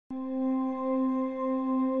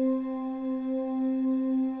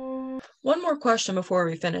One more question before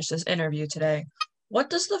we finish this interview today.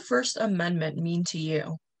 What does the First Amendment mean to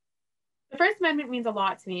you? The First Amendment means a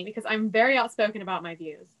lot to me because I'm very outspoken about my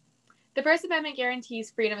views. The First Amendment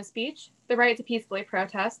guarantees freedom of speech, the right to peacefully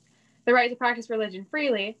protest, the right to practice religion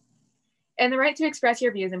freely, and the right to express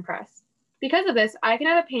your views in press. Because of this, I can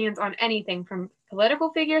have opinions on anything from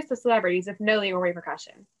political figures to celebrities with no legal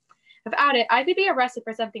repercussion. Without it, I could be arrested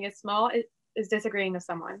for something as small as disagreeing with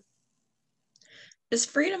someone. Is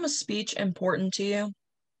freedom of speech important to you?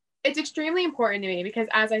 It's extremely important to me because,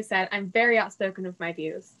 as I said, I'm very outspoken with my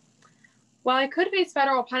views. While I could face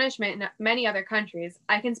federal punishment in many other countries,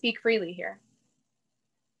 I can speak freely here.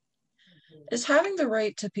 Is having the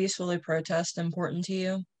right to peacefully protest important to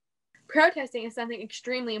you? Protesting is something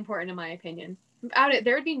extremely important in my opinion. Without it,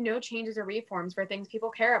 there would be no changes or reforms for things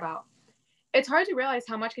people care about. It's hard to realize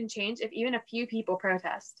how much can change if even a few people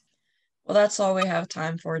protest. Well, that's all we have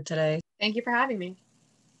time for today. Thank you for having me.